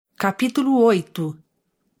Capítulo 8.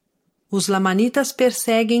 Os lamanitas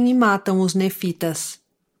perseguem e matam os nefitas.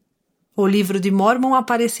 O livro de Mórmon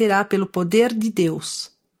aparecerá pelo poder de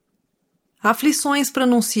Deus. Aflições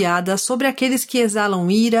pronunciadas sobre aqueles que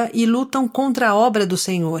exalam ira e lutam contra a obra do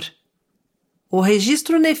Senhor. O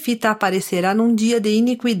registro nefita aparecerá num dia de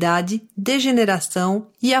iniquidade, degeneração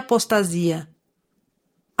e apostasia.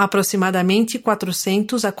 Aproximadamente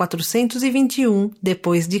 400 a 421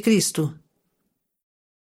 depois de Cristo.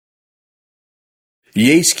 E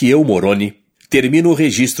eis que eu, Moroni, termino o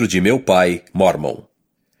registro de meu pai, Mórmon.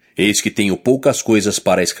 Eis que tenho poucas coisas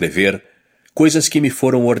para escrever, coisas que me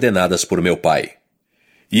foram ordenadas por meu pai.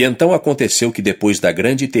 E então aconteceu que depois da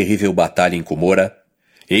grande e terrível batalha em Cumora,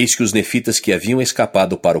 eis que os nefitas que haviam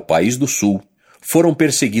escapado para o país do sul foram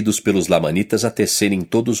perseguidos pelos lamanitas até serem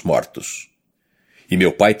todos mortos. E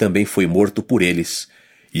meu pai também foi morto por eles,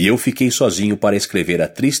 e eu fiquei sozinho para escrever a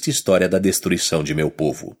triste história da destruição de meu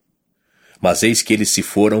povo. Mas eis que eles se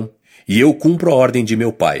foram, e eu cumpro a ordem de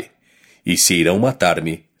meu pai, e se irão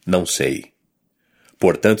matar-me, não sei.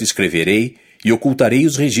 Portanto escreverei e ocultarei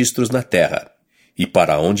os registros na terra, e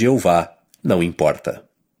para onde eu vá, não importa.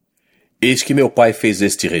 Eis que meu pai fez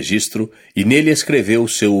este registro, e nele escreveu o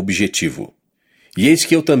seu objetivo. E eis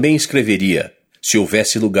que eu também escreveria, se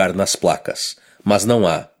houvesse lugar nas placas, mas não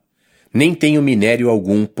há. Nem tenho minério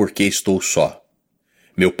algum, porque estou só.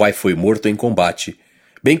 Meu pai foi morto em combate,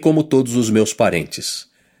 bem como todos os meus parentes.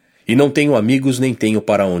 E não tenho amigos nem tenho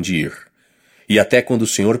para onde ir. E até quando o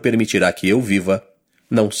Senhor permitirá que eu viva,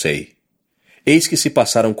 não sei. Eis que se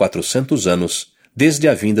passaram 400 anos, desde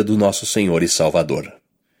a vinda do nosso Senhor e Salvador.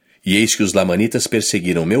 E eis que os lamanitas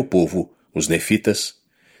perseguiram meu povo, os nefitas,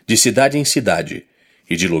 de cidade em cidade,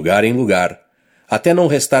 e de lugar em lugar, até não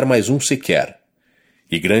restar mais um sequer.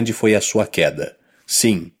 E grande foi a sua queda.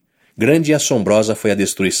 Sim, grande e assombrosa foi a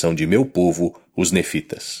destruição de meu povo, os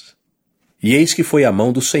nefitas. E eis que foi a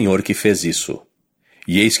mão do Senhor que fez isso.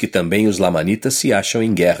 E eis que também os lamanitas se acham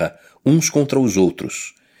em guerra, uns contra os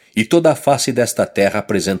outros, e toda a face desta terra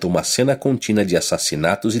apresenta uma cena contínua de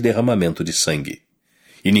assassinatos e derramamento de sangue.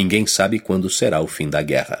 E ninguém sabe quando será o fim da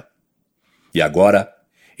guerra. E agora,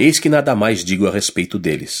 eis que nada mais digo a respeito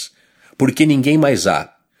deles, porque ninguém mais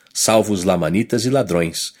há, salvo os lamanitas e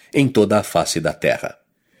ladrões, em toda a face da terra.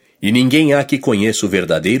 E ninguém há que conheça o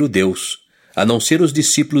verdadeiro Deus, a não ser os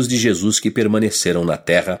discípulos de Jesus que permaneceram na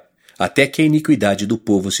terra, até que a iniquidade do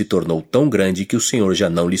povo se tornou tão grande que o Senhor já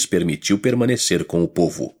não lhes permitiu permanecer com o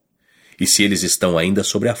povo. E se eles estão ainda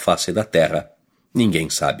sobre a face da terra, ninguém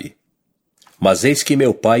sabe. Mas eis que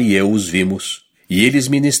meu pai e eu os vimos, e eles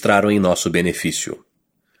ministraram em nosso benefício.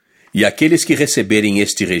 E aqueles que receberem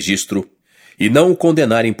este registro, e não o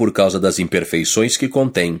condenarem por causa das imperfeições que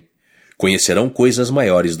contém, conhecerão coisas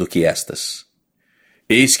maiores do que estas.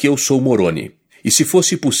 Eis que eu sou Moroni, e se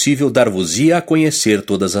fosse possível dar-vos-ia a conhecer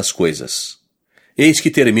todas as coisas. Eis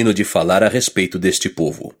que termino de falar a respeito deste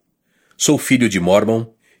povo. Sou filho de Mórmon,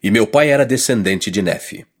 e meu pai era descendente de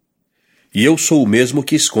Nefe. E eu sou o mesmo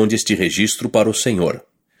que esconde este registro para o Senhor.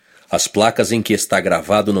 As placas em que está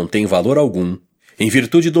gravado não têm valor algum, em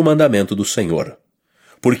virtude do mandamento do Senhor.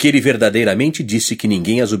 Porque ele verdadeiramente disse que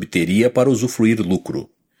ninguém as obteria para usufruir lucro.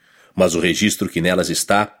 Mas o registro que nelas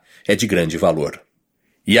está é de grande valor.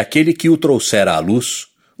 E aquele que o trouxer à luz,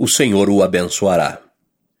 o Senhor o abençoará.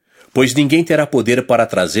 Pois ninguém terá poder para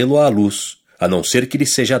trazê-lo à luz, a não ser que lhe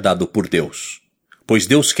seja dado por Deus. Pois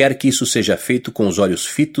Deus quer que isso seja feito com os olhos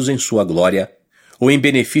fitos em sua glória, ou em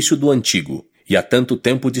benefício do antigo, e há tanto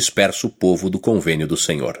tempo disperso o povo do convênio do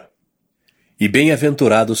Senhor. E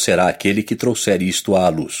bem-aventurado será aquele que trouxer isto à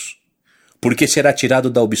luz, porque será tirado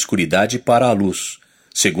da obscuridade para a luz,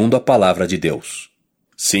 segundo a palavra de Deus.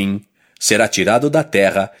 Sim, será tirado da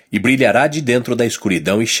terra e brilhará de dentro da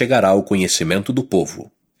escuridão e chegará ao conhecimento do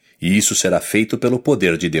povo. E isso será feito pelo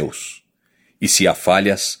poder de Deus. E se há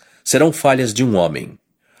falhas, serão falhas de um homem.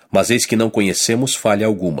 Mas eis que não conhecemos falha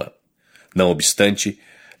alguma. Não obstante,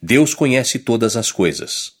 Deus conhece todas as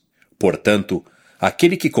coisas. Portanto,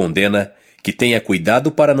 aquele que condena, que tenha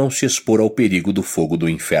cuidado para não se expor ao perigo do fogo do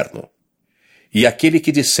inferno. E aquele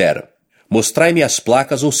que disser, mostrai-me as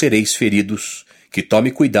placas ou sereis feridos, que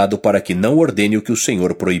tome cuidado para que não ordene o que o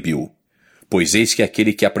Senhor proibiu. Pois eis que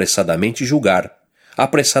aquele que apressadamente julgar,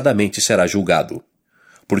 apressadamente será julgado,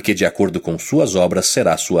 porque de acordo com suas obras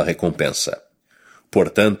será sua recompensa.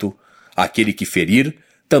 Portanto, aquele que ferir,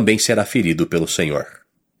 também será ferido pelo Senhor.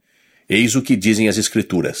 Eis o que dizem as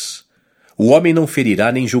Escrituras. O homem não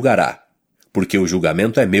ferirá nem julgará, porque o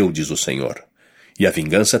julgamento é meu, diz o Senhor, e a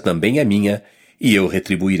vingança também é minha, e eu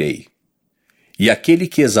retribuirei. E aquele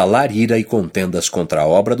que exalar ira e contendas contra a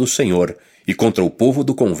obra do Senhor, e contra o povo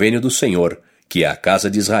do convênio do Senhor, que é a casa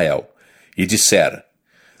de Israel, e disser: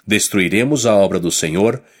 destruiremos a obra do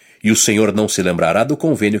Senhor, e o Senhor não se lembrará do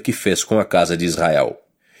convênio que fez com a casa de Israel.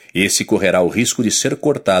 Esse correrá o risco de ser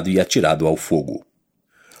cortado e atirado ao fogo.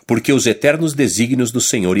 Porque os eternos desígnios do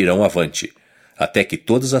Senhor irão avante, até que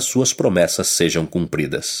todas as suas promessas sejam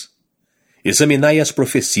cumpridas. Examinai as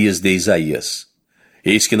profecias de Isaías.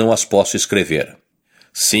 Eis que não as posso escrever.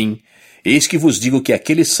 Sim, eis que vos digo que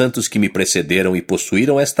aqueles santos que me precederam e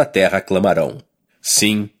possuíram esta terra clamarão.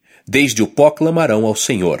 Sim, desde o pó clamarão ao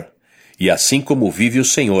Senhor, e assim como vive o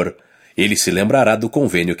Senhor, ele se lembrará do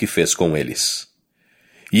convênio que fez com eles.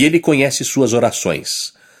 E ele conhece suas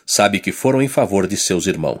orações, sabe que foram em favor de seus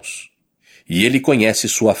irmãos. E ele conhece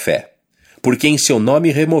sua fé, porque em seu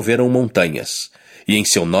nome removeram montanhas, e em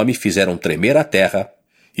seu nome fizeram tremer a terra,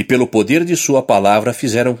 e pelo poder de sua palavra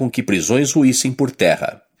fizeram com que prisões ruíssem por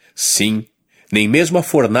terra. Sim, nem mesmo a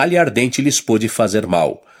fornalha ardente lhes pôde fazer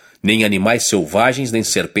mal, nem animais selvagens nem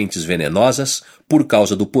serpentes venenosas, por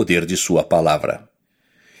causa do poder de sua palavra.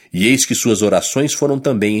 E eis que suas orações foram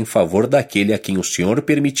também em favor daquele a quem o Senhor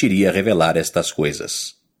permitiria revelar estas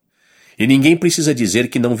coisas. E ninguém precisa dizer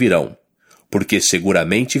que não virão, porque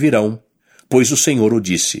seguramente virão, pois o Senhor o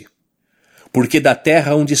disse. Porque da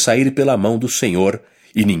terra hão de sair pela mão do Senhor,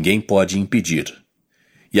 e ninguém pode impedir.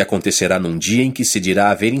 E acontecerá num dia em que se dirá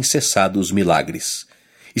haverem cessado os milagres,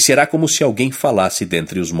 e será como se alguém falasse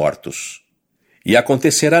dentre os mortos. E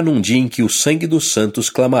acontecerá num dia em que o sangue dos santos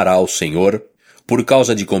clamará ao Senhor, por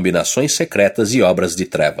causa de combinações secretas e obras de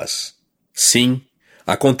trevas. Sim,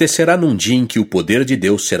 acontecerá num dia em que o poder de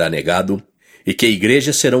Deus será negado, e que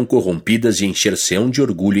igrejas serão corrompidas e encher-se-ão de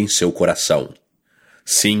orgulho em seu coração.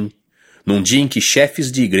 Sim, num dia em que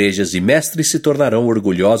chefes de igrejas e mestres se tornarão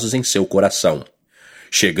orgulhosos em seu coração,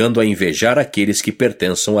 chegando a invejar aqueles que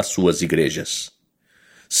pertençam às suas igrejas.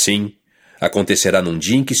 Sim, acontecerá num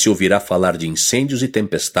dia em que se ouvirá falar de incêndios e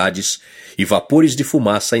tempestades e vapores de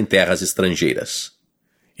fumaça em terras estrangeiras.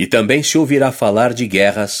 E também se ouvirá falar de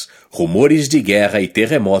guerras, rumores de guerra e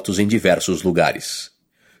terremotos em diversos lugares.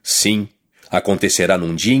 Sim, acontecerá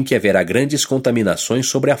num dia em que haverá grandes contaminações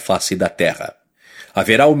sobre a face da terra.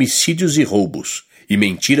 Haverá homicídios e roubos, e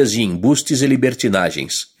mentiras e embustes e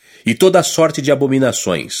libertinagens, e toda sorte de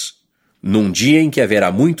abominações. Num dia em que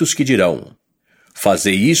haverá muitos que dirão: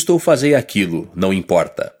 fazei isto ou fazei aquilo, não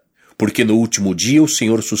importa, porque no último dia o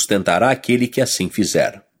Senhor sustentará aquele que assim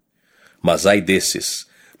fizer. Mas ai desses,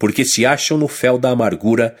 porque se acham no fel da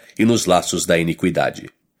amargura e nos laços da iniquidade.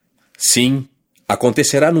 Sim,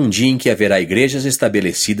 acontecerá num dia em que haverá igrejas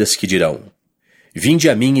estabelecidas que dirão: vinde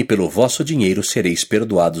a mim e pelo vosso dinheiro sereis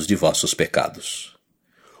perdoados de vossos pecados.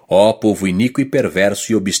 Ó povo iníquo e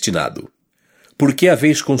perverso e obstinado, por que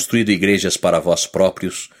haveis construído igrejas para vós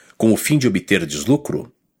próprios, com o fim de obterdes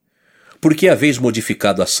lucro? Por que haveis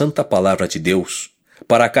modificado a santa palavra de Deus,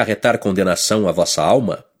 para acarretar condenação à vossa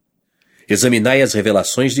alma? Examinai as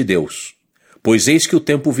revelações de Deus, pois eis que o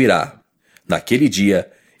tempo virá, naquele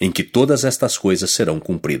dia em que todas estas coisas serão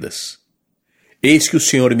cumpridas. Eis que o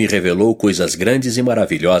Senhor me revelou coisas grandes e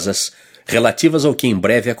maravilhosas, relativas ao que em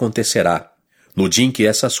breve acontecerá, no dia em que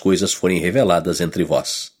essas coisas forem reveladas entre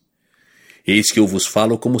vós. Eis que eu vos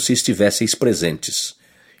falo como se estivesseis presentes,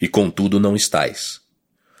 e contudo não estais.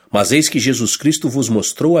 Mas eis que Jesus Cristo vos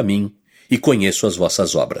mostrou a mim, e conheço as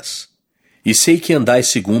vossas obras. E sei que andais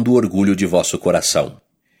segundo o orgulho de vosso coração.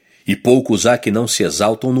 E poucos há que não se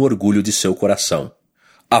exaltam no orgulho de seu coração,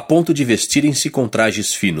 a ponto de vestirem-se com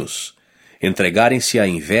trajes finos, entregarem-se à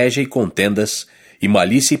inveja e contendas, e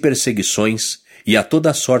malícia e perseguições, e a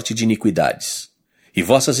toda sorte de iniquidades. E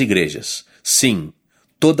vossas igrejas, sim,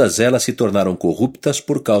 todas elas se tornaram corruptas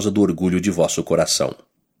por causa do orgulho de vosso coração.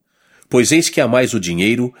 Pois eis que amais o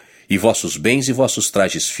dinheiro, e vossos bens e vossos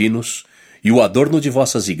trajes finos, e o adorno de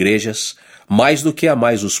vossas igrejas, mais do que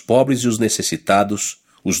amais os pobres e os necessitados,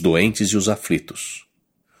 os doentes e os aflitos.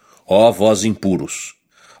 Ó vós impuros,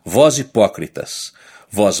 vós hipócritas,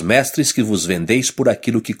 vós mestres que vos vendeis por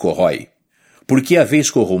aquilo que corrói, por que haveis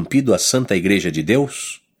corrompido a santa igreja de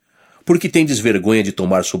Deus? Por que tendes vergonha de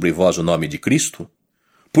tomar sobre vós o nome de Cristo?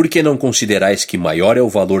 Por que não considerais que maior é o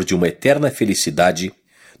valor de uma eterna felicidade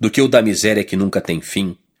do que o da miséria que nunca tem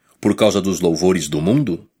fim, por causa dos louvores do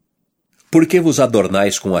mundo? Por que vos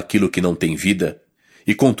adornais com aquilo que não tem vida,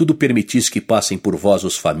 e contudo permitis que passem por vós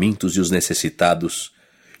os famintos e os necessitados,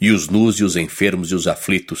 e os nus e os enfermos e os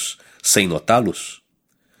aflitos, sem notá-los?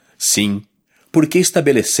 Sim, porque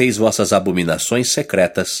estabeleceis vossas abominações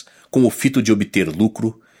secretas com o fito de obter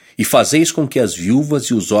lucro, e fazeis com que as viúvas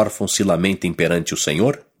e os órfãos se lamentem perante o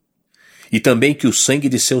Senhor? E também que o sangue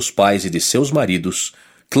de seus pais e de seus maridos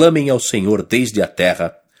clamem ao Senhor desde a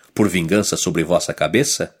terra, por vingança sobre vossa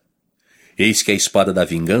cabeça? Eis que a espada da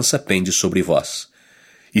vingança pende sobre vós.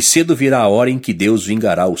 E cedo virá a hora em que Deus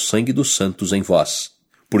vingará o sangue dos santos em vós,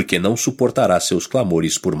 porque não suportará seus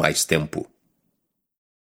clamores por mais tempo.